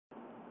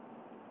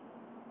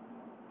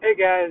Hey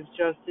guys,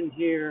 Justin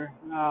here.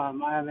 I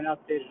haven't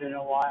updated in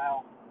a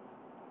while,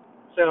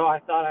 so I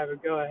thought I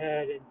would go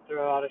ahead and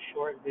throw out a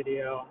short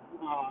video.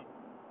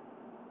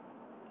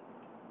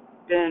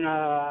 Been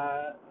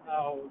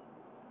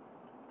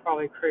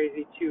probably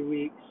crazy 2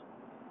 weeks.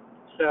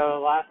 So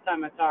last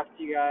time I talked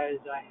to you guys,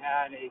 I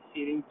had a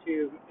feeding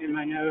tube in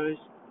my nose,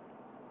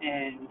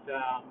 and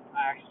I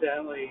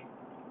accidentally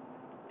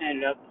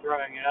ended up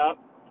throwing it up.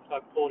 So I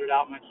pulled it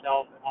out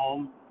myself at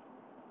home,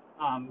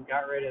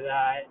 got rid of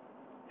that,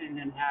 and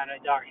then had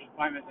a doctor's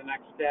appointment the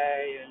next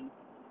day, and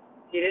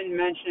he didn't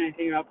mention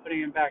anything about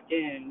putting it back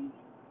in.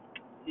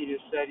 He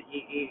just said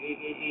eat, eat, eat,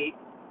 eat, eat,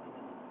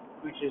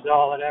 which is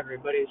all that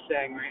everybody's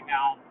saying right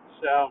now.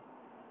 So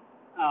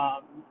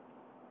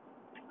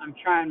I'm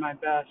trying my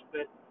best,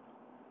 but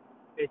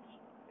it's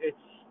it's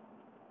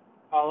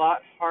a lot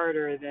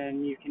harder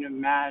than you can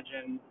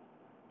imagine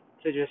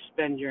to just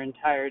spend your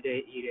entire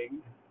day eating,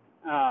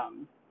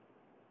 um,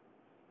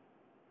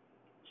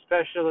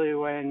 especially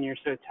when you're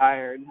so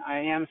tired. I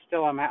am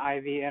still on my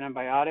IV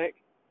antibiotic.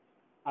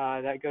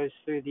 That goes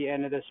through the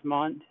end of this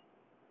month,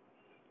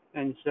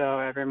 and so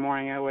every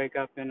morning I wake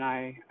up and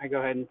I go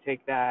ahead and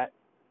take that.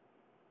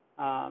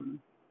 Um,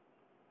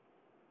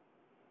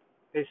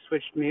 they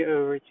switched me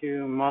over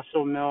to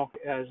muscle milk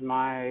as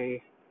my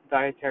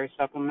dietary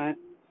supplement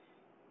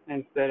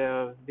instead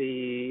of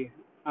the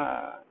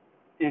uh,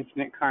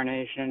 instant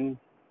carnation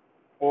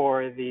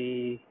or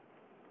the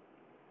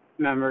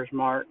Members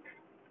Mark,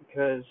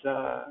 because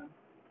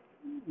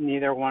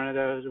neither one of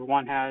those,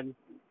 one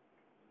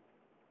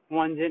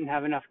didn't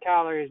have enough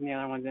calories and the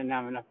other one didn't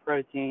have enough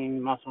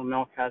protein. Muscle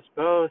milk has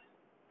both,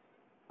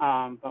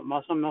 but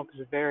muscle milk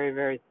is very,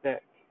 very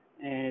thick,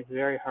 and it's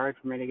very hard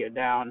for me to get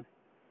down.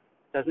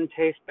 Doesn't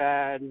taste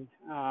bad.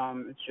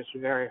 It's just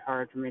very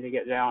hard for me to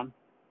get down.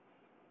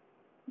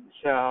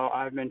 So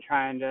I've been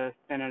trying to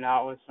thin it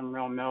out with some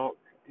real milk,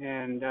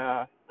 and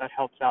that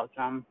helps out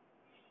some.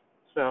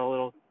 So a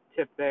little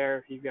tip there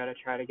if you've got to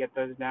try to get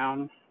those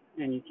down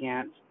and you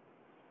can't.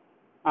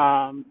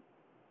 Um,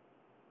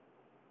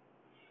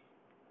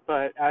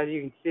 but as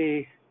you can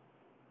see,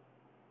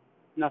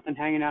 nothing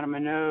hanging out of my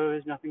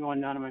nose, nothing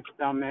going down in my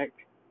stomach.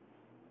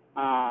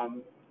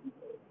 Um,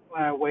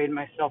 when I weighed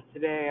myself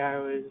today, I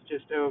was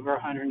just over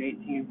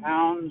 118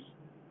 pounds,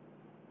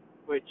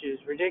 which is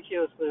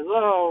ridiculously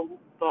low,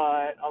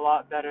 but a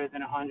lot better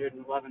than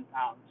 111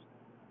 pounds.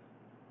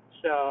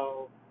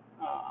 So,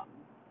 um,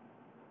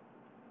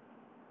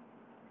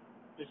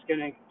 just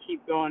gonna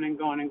keep going and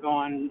going and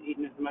going,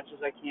 eating as much as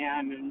I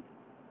can, and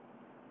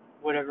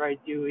whatever I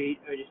do eat,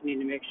 I just need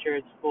to make sure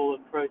it's full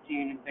of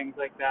protein and things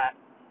like that.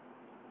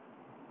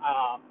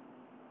 Um,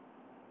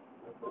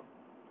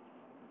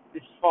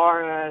 as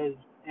far as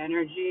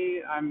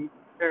energy, I'm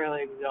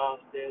fairly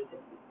exhausted.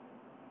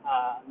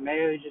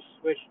 Mayo just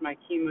switched my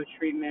chemo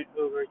treatment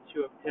over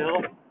to a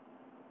pill.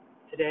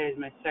 Today is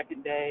my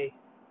second day,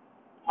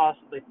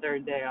 possibly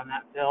third day on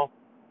that pill.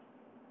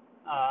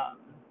 Um,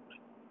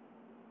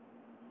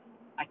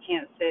 I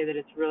can't say that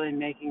it's really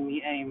making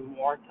me any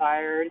more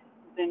tired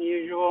than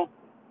usual,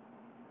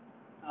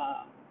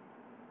 uh,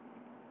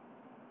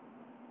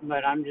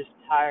 but I'm just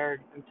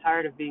tired. I'm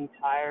tired of being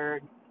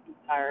tired. I'm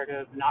tired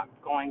of not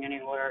going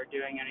anywhere or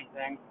doing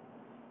anything.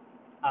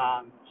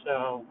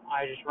 So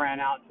I just ran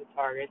out to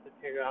Target to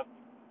pick up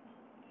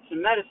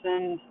some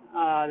medicine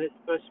that's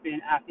supposed to be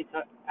an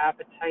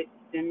appetite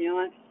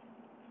stimulant.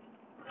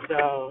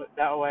 So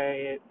that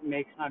way it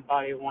makes my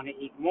body want to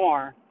eat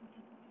more.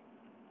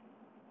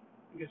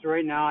 Because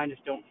right now I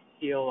just don't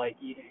feel like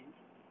eating.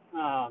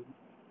 Um,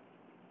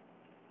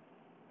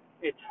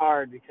 it's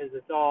hard because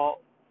it's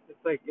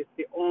like it's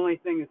the only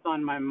thing that's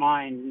on my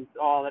mind. It's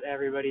all that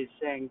everybody's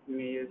saying to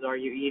me is, "Are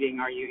you eating?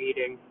 Are you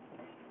eating?"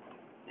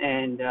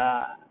 And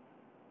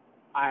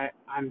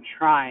I'm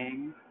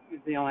trying. Is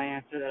the only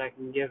answer that I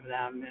can give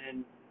them,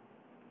 and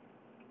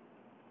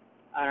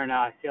I don't know.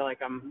 I feel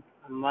like I'm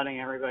letting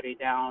everybody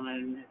down,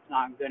 and it's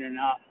not good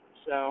enough.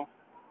 So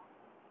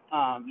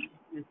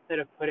instead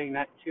of putting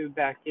that tube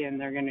back in,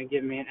 they're going to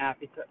give me an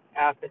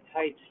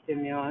appetite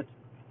stimulant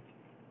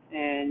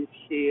and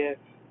see if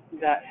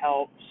that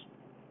helps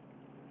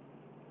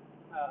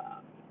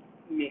uh,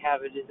 me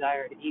have a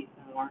desire to eat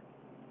more.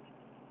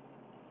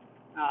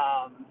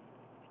 Um,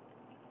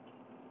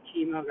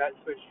 chemo got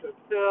switched to a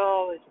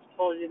pill. I just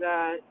told you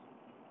that.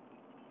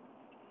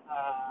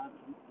 Um,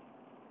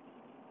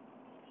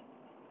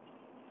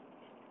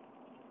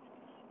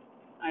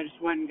 I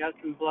just went and got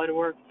some blood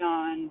work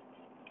done.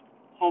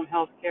 Home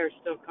health care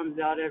still comes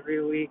out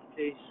every week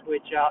to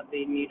switch out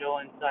the needle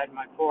inside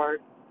my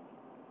port.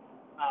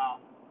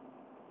 Um,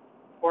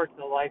 port's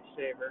a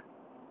lifesaver.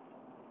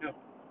 No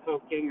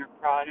poking or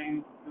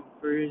prodding, no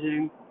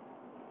bruising.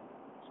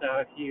 So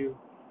if you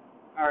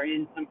are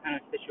in some kind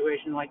of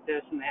situation like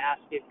this and they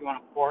ask you if you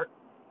want a port,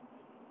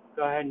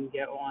 go ahead and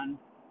get one.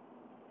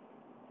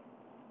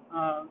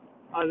 Um,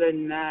 Other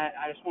than that,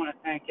 I just want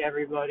to thank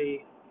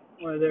everybody,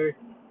 whether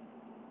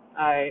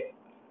I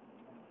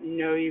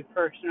know you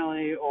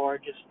personally or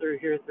just through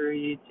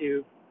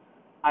YouTube.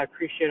 I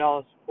appreciate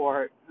all the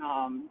support.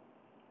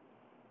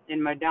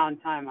 in my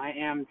downtime, I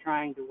am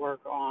trying to work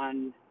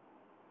on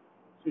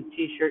some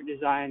t-shirt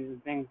designs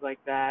and things like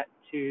that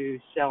to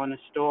sell in a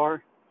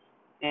store,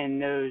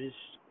 and those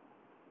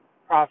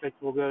profits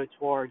will go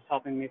towards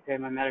helping me pay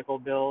my medical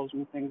bills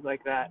and things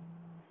like that.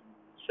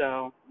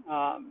 So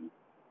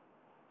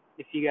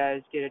if you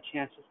guys get a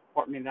chance to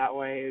support me that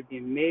way, it would be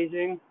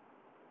amazing.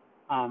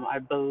 I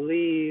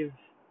believe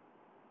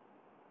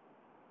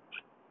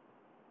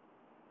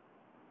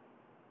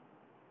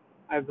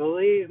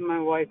my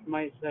wife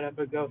might set up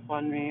a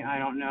GoFundMe. I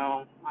don't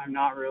know. I'm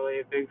not really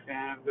a big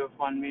fan of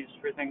GoFundMes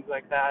for things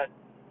like that.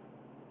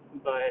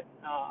 But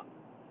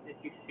if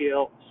you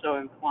feel so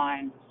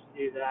inclined to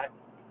do that,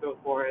 go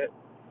for it.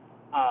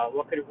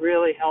 What could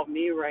really help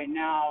me right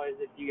now is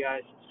if you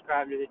guys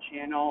subscribe to the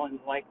channel and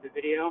like the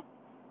video.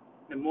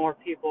 The more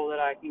people that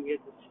I can get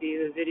to see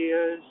the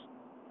videos,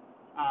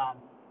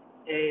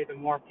 the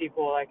more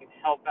people I can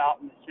help out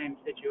in the same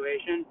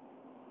situation,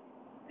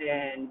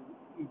 and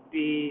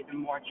B, the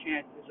more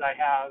chances I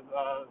have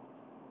of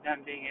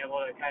them being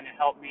able to kind of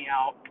help me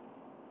out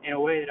in a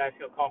way that I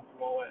feel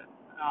comfortable with.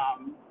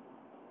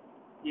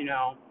 You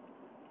know,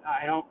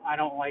 I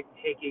don't like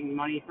taking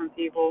money from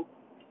people,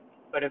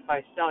 but if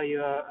I sell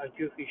you a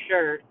goofy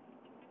shirt,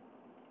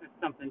 it's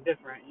something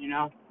different. You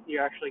know,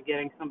 you're actually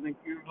getting something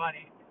for your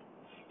money.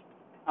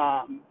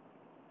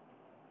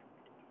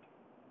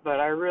 But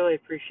I really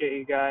appreciate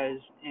you guys,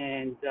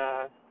 and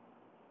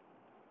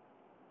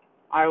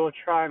I will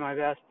try my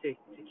best to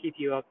keep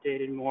you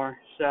updated more.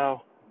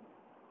 So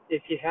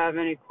if you have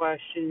any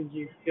questions,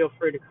 you feel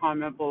free to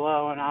comment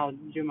below, and I'll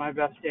do my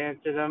best to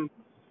answer them.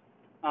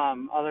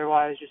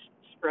 Otherwise, just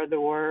spread the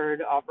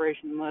word.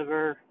 Operation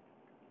Liver.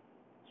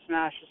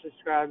 Smash the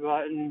subscribe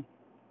button.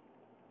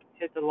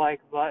 Hit the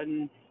like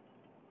button.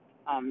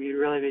 You'd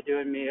really be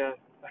doing me a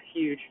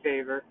huge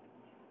favor.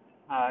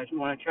 I just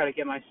want to try to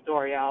get my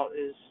story out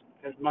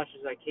as much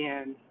as I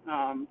can.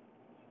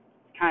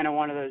 Kind of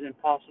one of those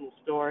impossible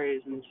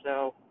stories, and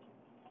so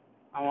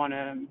I want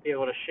to be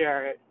able to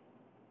share it.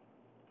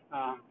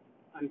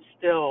 I'm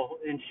still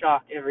in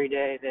shock every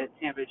day that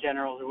Tampa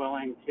Generals are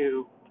willing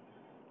to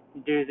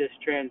do this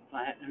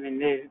transplant. I mean,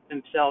 they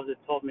themselves have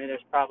told me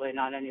there's probably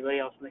not anybody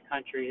else in the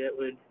country that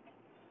would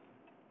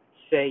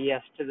say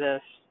yes to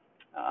this,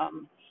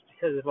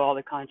 because of all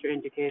the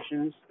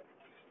contraindications.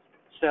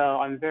 So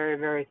I'm very,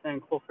 very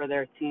thankful for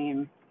their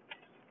team,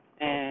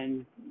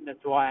 and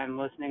that's why I'm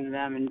listening to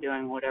them and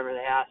doing whatever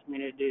they ask me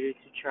to do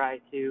to try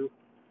to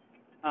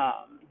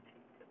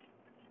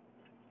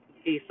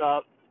beef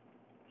up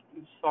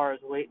as far as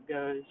weight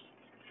goes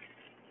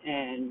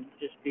and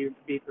just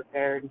be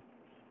prepared.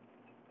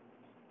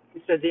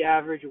 He said the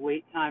average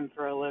wait time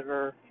for a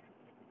liver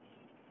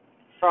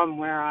from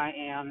where I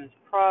am is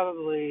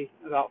probably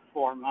about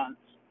 4 months.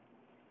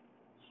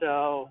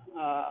 So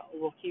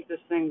we'll keep this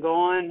thing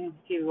going,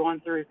 keep going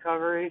through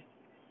recovery,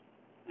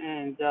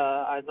 and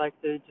I'd like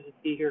to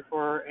just be here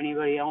for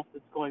anybody else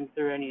that's going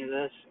through any of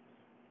this,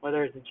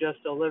 whether it's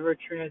just a liver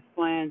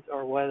transplant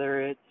or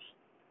whether it's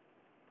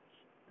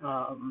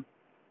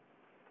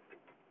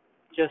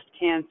just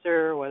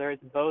cancer, whether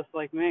it's both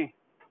like me.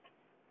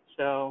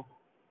 So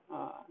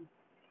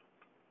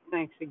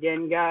thanks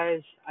again,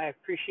 guys. I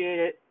appreciate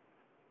it.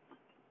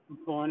 I'm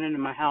pulling into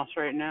my house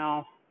right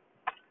now.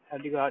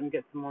 Had to go out and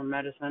get some more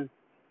medicine.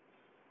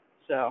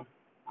 So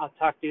I'll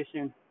talk to you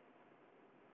soon.